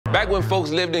Back when folks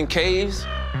lived in caves,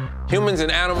 humans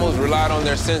and animals relied on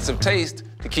their sense of taste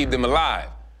to keep them alive.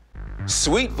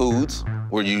 Sweet foods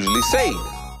were usually safe,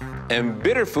 and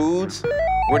bitter foods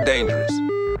were dangerous.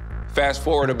 Fast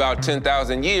forward about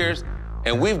 10,000 years,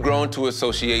 and we've grown to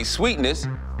associate sweetness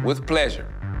with pleasure.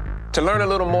 To learn a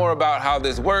little more about how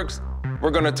this works, we're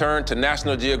going to turn to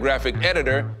National Geographic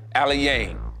editor Ali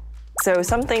Yang. So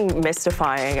something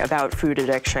mystifying about food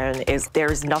addiction is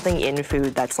there's nothing in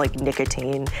food that's like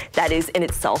nicotine that is in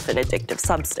itself an addictive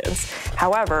substance.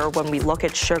 However, when we look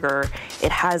at sugar,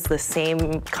 it has the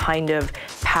same kind of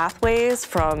pathways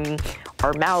from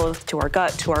our mouth to our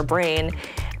gut to our brain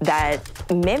that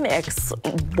mimics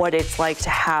what it's like to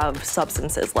have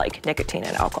substances like nicotine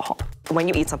and alcohol. When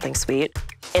you eat something sweet,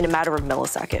 in a matter of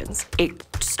milliseconds, it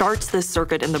starts this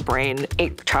circuit in the brain.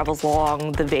 It travels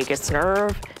along the vagus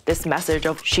nerve, this message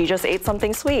of, she just ate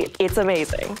something sweet. It's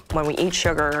amazing. When we eat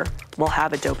sugar, we'll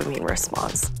have a dopamine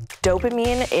response.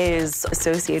 Dopamine is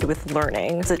associated with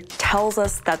learning. It tells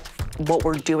us that what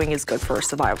we're doing is good for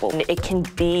survival. And it can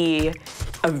be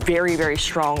a very, very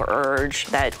strong urge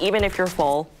that even if you're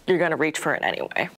full, you're gonna reach for it anyway.